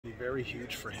very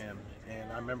huge for him.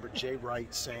 And I remember Jay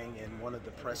Wright saying in one of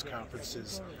the press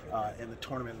conferences in the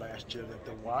tournament last year that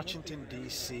the Washington,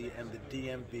 D.C. and the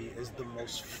DMV is the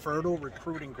most fertile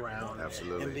recruiting ground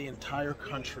in the entire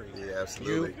country. Yeah,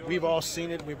 absolutely. We've all seen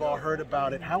it. We've all heard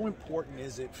about it. How important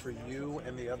is it for you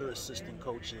and the other assistant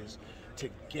coaches to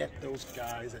get those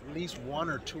guys, at least one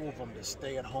or two of them, to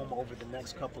stay at home over the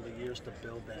next couple of years to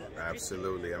build that?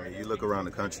 Absolutely. I mean, you look around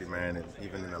the country, man, and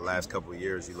even in the last couple of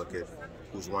years, you look at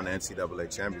who's won the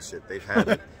NCAA championship. They've had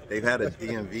a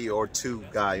DMV or two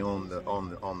guy on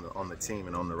the team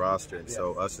and on the roster. And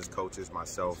so us as coaches,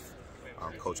 myself,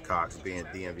 Coach Cox, being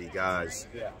DMV guys,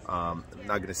 I'm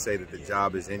not going to say that the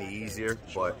job is any easier,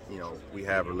 but you know, we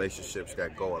have relationships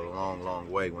that go a long,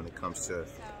 long way when it comes to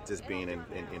just being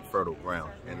in fertile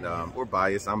ground. And we're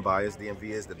biased. I'm biased. DMV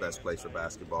is the best place for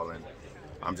basketball, and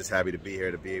I'm just happy to be here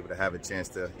to be able to have a chance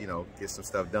to, you know, get some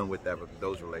stuff done with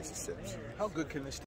those relationships. How good can this